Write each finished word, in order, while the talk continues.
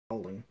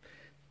Rolling.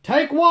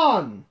 Take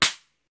one!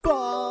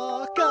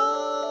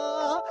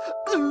 Baka,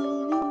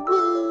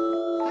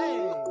 ooh,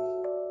 hey,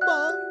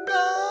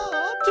 Manga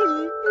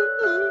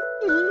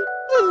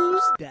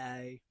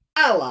Tuesday.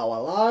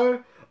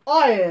 Hello.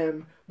 I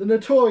am the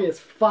Notorious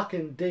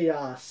fucking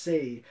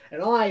DRC,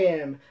 and I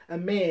am a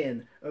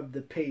man of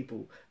the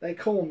people. They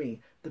call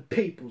me the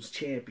People's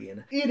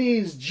Champion. It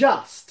is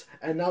just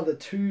another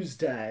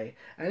Tuesday,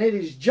 and it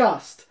is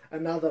just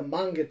another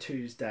Manga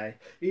Tuesday.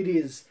 It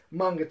is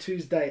Manga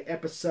Tuesday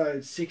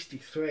episode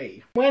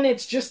 63. When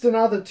it's just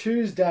another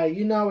Tuesday,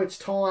 you know it's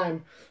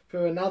time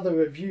for another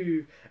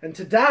review, and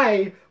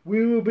today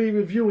we will be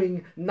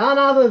reviewing none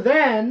other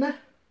than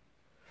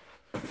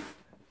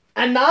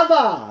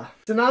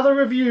It's another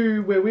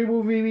review where we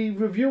will be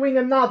reviewing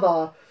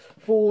another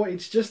for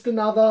It's Just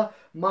Another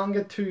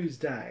Manga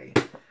Tuesday.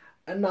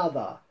 None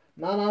other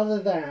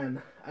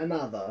than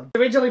another.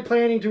 Originally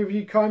planning to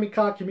review Komi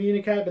Can't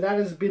Communicate, but that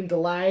has been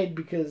delayed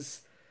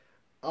because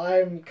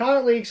I'm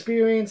currently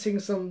experiencing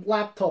some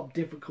laptop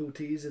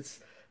difficulties. It's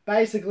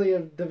basically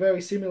the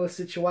very similar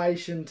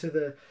situation to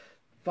the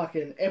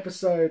fucking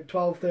episode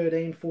 12,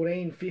 13,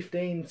 14,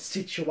 15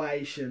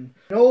 situation.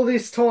 And all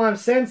this time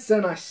since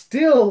then, I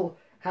still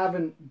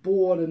haven't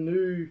bought a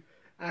new,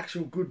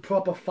 actual good,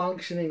 proper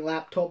functioning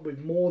laptop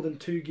with more than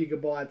 2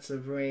 gigabytes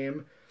of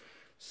RAM.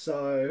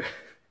 So,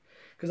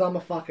 because I'm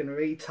a fucking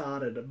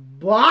retarded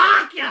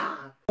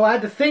baka! So I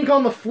had to think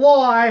on the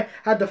fly,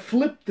 had to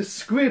flip the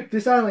script.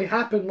 This only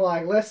happened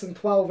like less than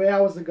 12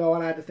 hours ago,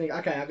 and I had to think,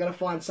 okay, I gotta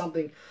find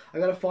something. I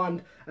gotta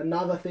find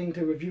another thing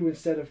to review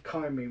instead of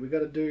Komi.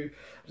 I'm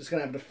just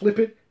gonna have to flip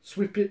it,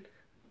 swip it,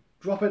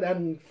 drop it,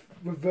 and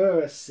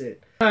reverse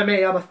it. You know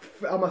me, I'm a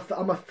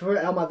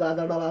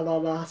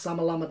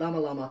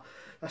lama.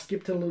 I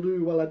skip till I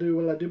do, well I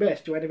do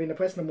best. You ain't even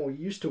impressed no more, you're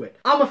used to it.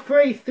 I'm a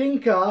free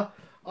thinker.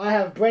 I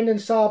have Brendan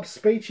Saab's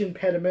speech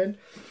impediment,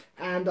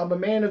 and I'm a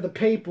man of the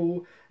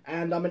people,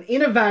 and I'm an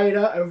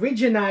innovator,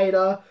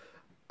 originator.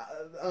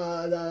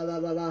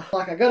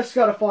 Like I just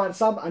gotta find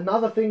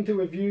another thing to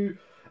review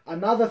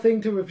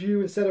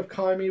instead of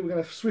Komi. We're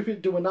gonna swip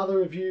it, do another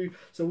review.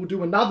 So we'll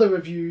do another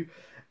review,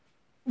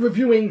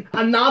 reviewing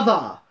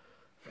another.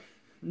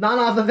 None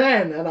other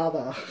than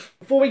another.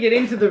 Before we get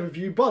into the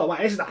review, by the way,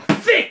 this is a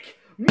thick,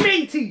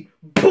 meaty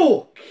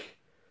book.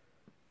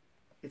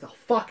 It's a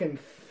fucking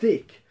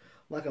thick,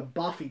 like a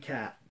Buffy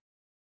cat.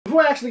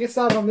 Before I actually get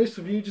started on this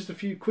review, just a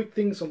few quick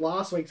things from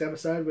last week's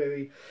episode where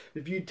we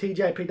reviewed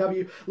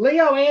TJPW.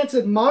 Leo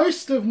answered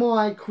most of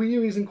my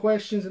queries and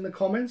questions in the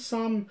comments.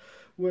 Some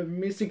were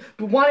missing,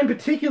 but one in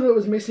particular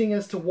was missing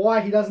as to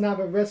why he doesn't have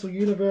a Wrestle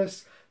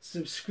Universe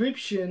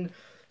subscription.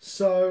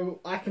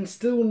 So I can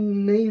still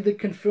neither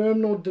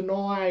confirm nor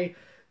deny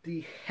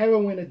the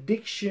heroin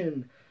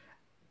addiction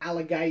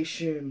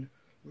allegation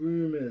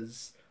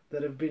rumors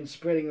that have been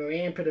spreading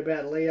rampant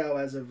about Leo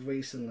as of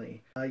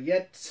recently.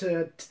 It's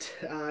to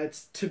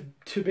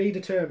be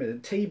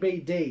determined.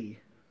 TBD.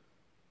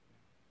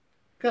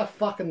 Look how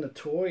fucking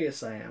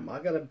notorious I am. I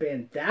got a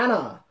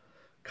bandana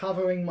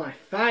covering my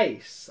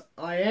face.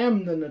 I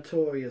am the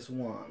notorious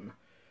one.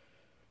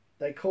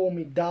 They call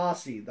me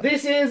Darcy.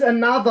 This is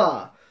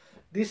another.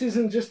 This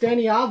isn't just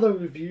any other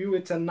review,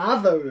 it's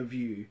another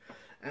review.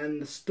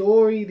 And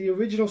the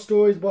original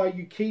story is by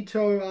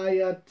Yukito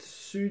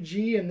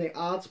Ayatsuji and the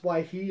art's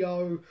by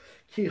Hio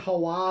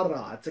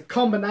Kihawara. It's a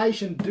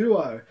combination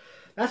duo.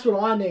 That's what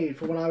I need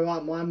for when I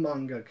write my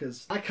manga,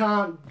 because I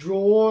can't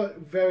draw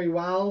very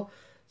well.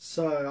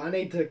 So I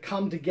need to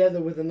come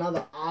together with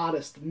another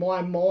artist,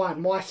 my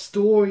mind, my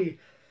story,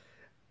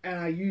 and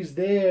I use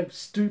their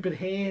stupid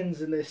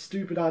hands and their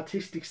stupid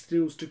artistic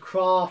skills to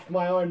craft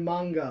my own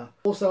manga.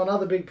 Also,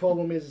 another big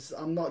problem is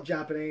I'm not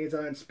Japanese,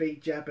 I don't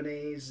speak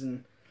Japanese,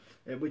 and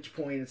at which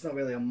point it's not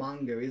really a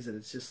manga, is it?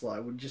 It's just like,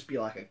 it would just be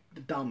like a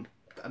dumb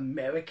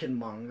American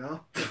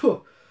manga.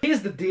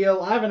 Here's the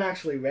deal, I haven't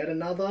actually read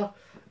another.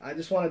 I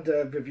just wanted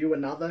to review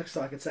another so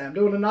I could say I'm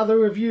doing another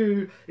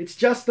review. It's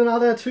just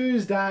another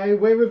Tuesday.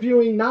 We're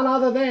reviewing none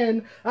other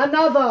than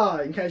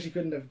another. In case you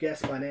couldn't have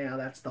guessed by now,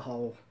 that's the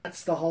whole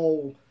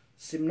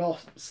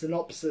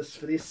synopsis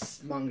for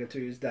this Manga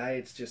Tuesday.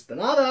 It's just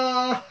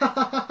another.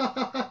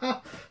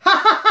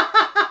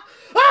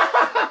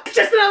 It's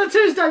just another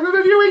Tuesday. We're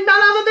reviewing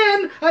none other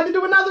than. I had to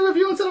do another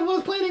review instead of what I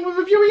was planning. We're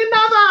reviewing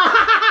another.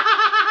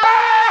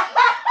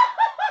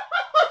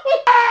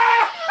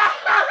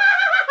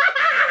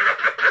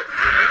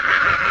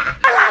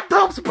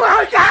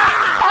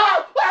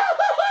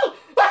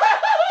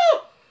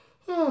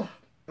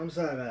 I'm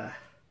sorry about that.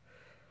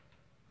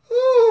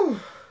 Ooh,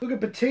 look at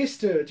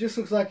Batista. It just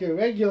looks like a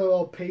regular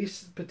old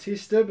piece,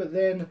 Batista, but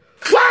then...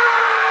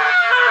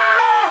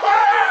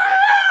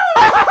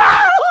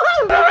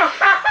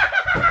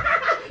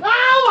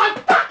 Oh, my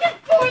fucking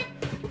foot!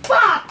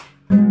 Fuck!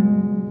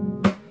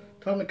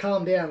 Time to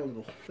calm down a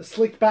little. The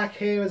slicked back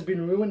hair has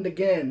been ruined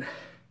again.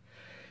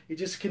 You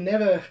just can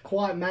never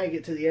quite make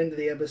it to the end of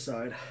the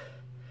episode.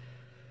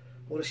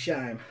 What a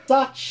shame.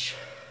 Such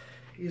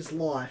is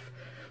life.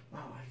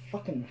 Oh, my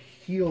Fucking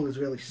heel is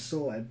really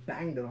sore. I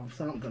banged it on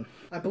something.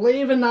 I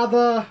believe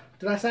another...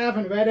 Did I say I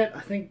haven't read it? I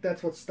think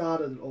that's what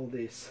started all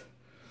this.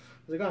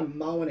 There's a guy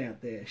mowing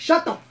out there.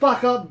 Shut the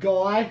fuck up,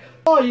 guy!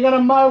 Oh, you're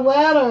gonna mow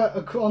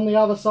louder on the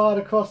other side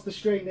across the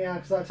street now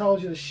because I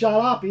told you to shut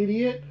up,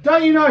 idiot.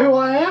 Don't you know who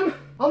I am?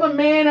 I'm a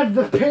man of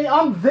the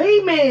I'm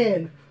the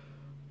man!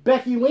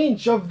 Becky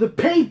Lynch of the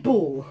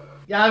people!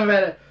 Yeah, I haven't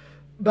read it.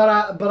 But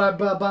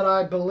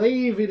I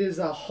believe it is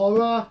a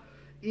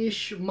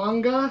horror-ish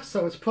manga,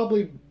 so it's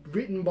probably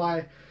written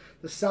by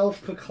the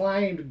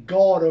self-proclaimed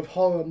god of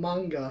horror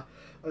manga,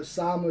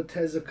 Osamu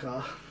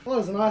Tezuka. Oh,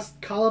 there's a nice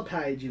colour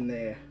page in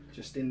there,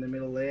 just in the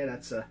middle there.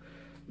 That's a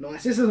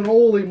nice. This is an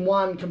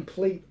all-in-one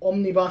complete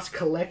omnibus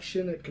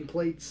collection. It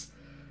completes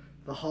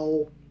the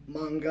whole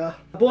manga.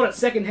 I bought it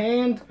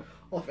second-hand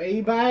off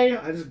eBay.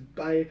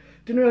 I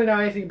didn't really know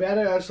anything about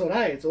it. I just thought,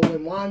 hey, it's all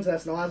in one, so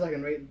that's nice. I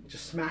can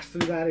just smash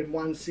through that in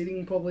one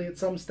sitting probably at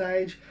some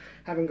stage.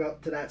 Haven't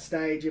got to that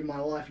stage in my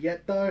life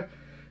yet though.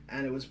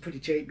 And it was pretty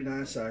cheap, you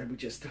know, so we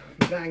just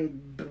bang,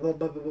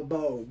 baba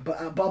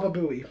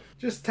booey.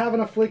 Just having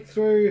a flick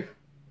through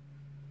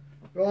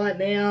right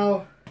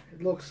now.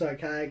 It looks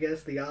okay, I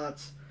guess. The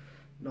art's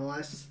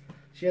nice.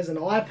 She has an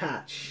eye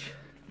patch.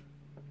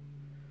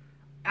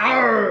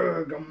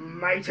 Arrgh,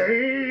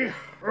 matey!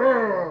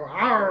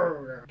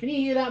 Arrgh. Can you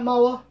hear that,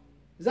 mower?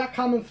 Is that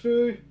coming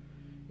through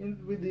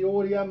with the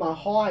audio? My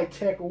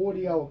high-tech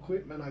audio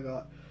equipment I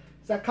got.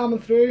 Is that coming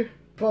through?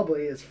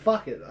 Probably is.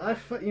 Fuck it.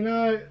 You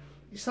know,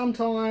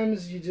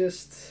 sometimes you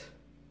just...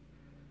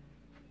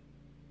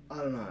 I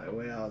don't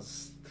know.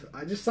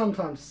 I just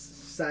sometimes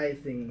say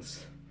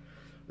things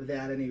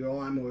without any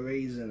rhyme or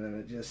reason, and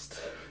it just...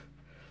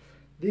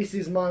 This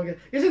is manga.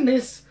 Isn't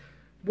this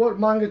what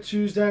Manga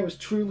Tuesday was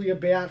truly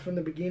about from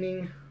the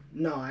beginning?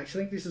 No, I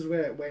actually think this is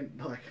where it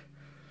went, like,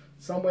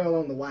 somewhere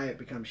along the way it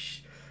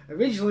becomes...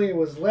 Originally it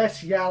was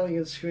less yelling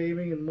and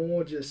screaming and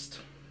more just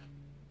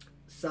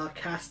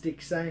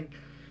sarcastic, saying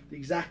the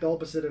exact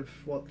opposite of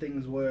what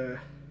things were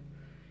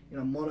in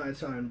a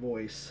monotone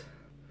voice.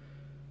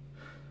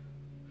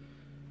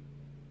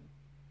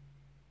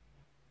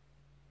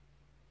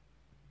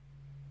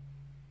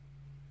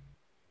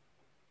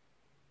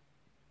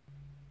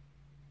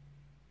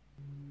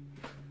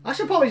 I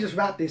should probably just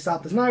wrap this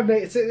up. There's no...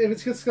 if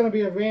it's just going to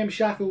be a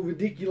ramshackle,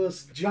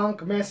 ridiculous,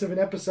 junk mess of an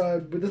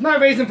episode, but there's no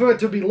reason for it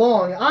to be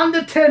long.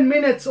 Under 10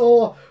 minutes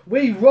or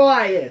we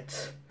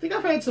riot. I think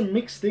I've heard some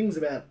mixed things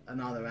about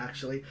another,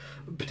 actually.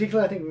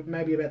 Particularly, I think,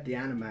 maybe about the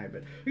anime,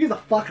 but who gives a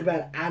fuck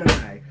about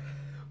anime?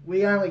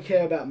 We only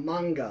care about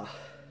manga,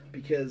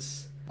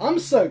 because I'm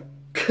so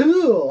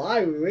cool.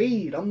 I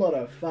read. I'm not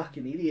a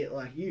fucking idiot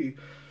like you.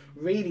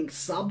 Reading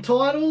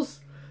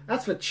subtitles?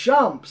 That's for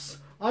chumps.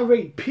 I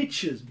read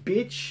pictures,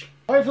 bitch.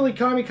 Hopefully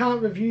Comey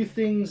Can't Review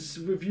Things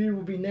review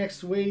will be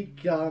next week,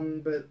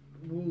 but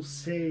we'll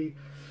see.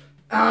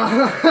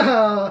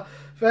 But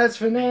as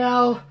for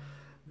now,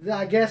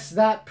 I guess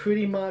that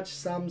pretty much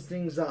sums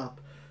things up.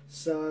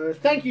 So,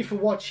 thank you for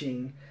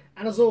watching,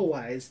 and as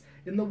always,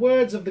 in the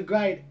words of the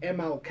great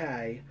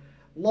MLK,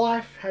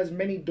 life has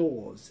many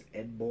doors,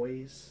 Ed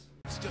boys.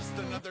 It's just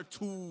another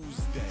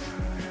Tuesday.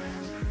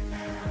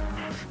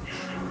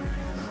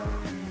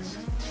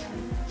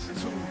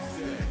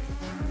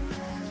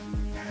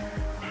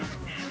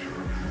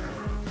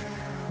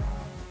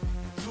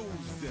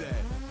 Tuesday.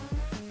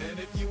 And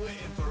if you were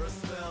in for a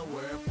spell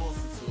where it falls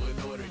into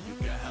an order, you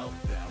can help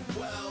that.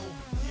 Well,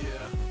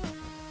 yeah.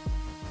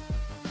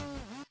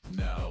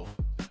 No.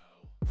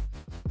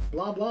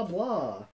 Blah, blah, blah.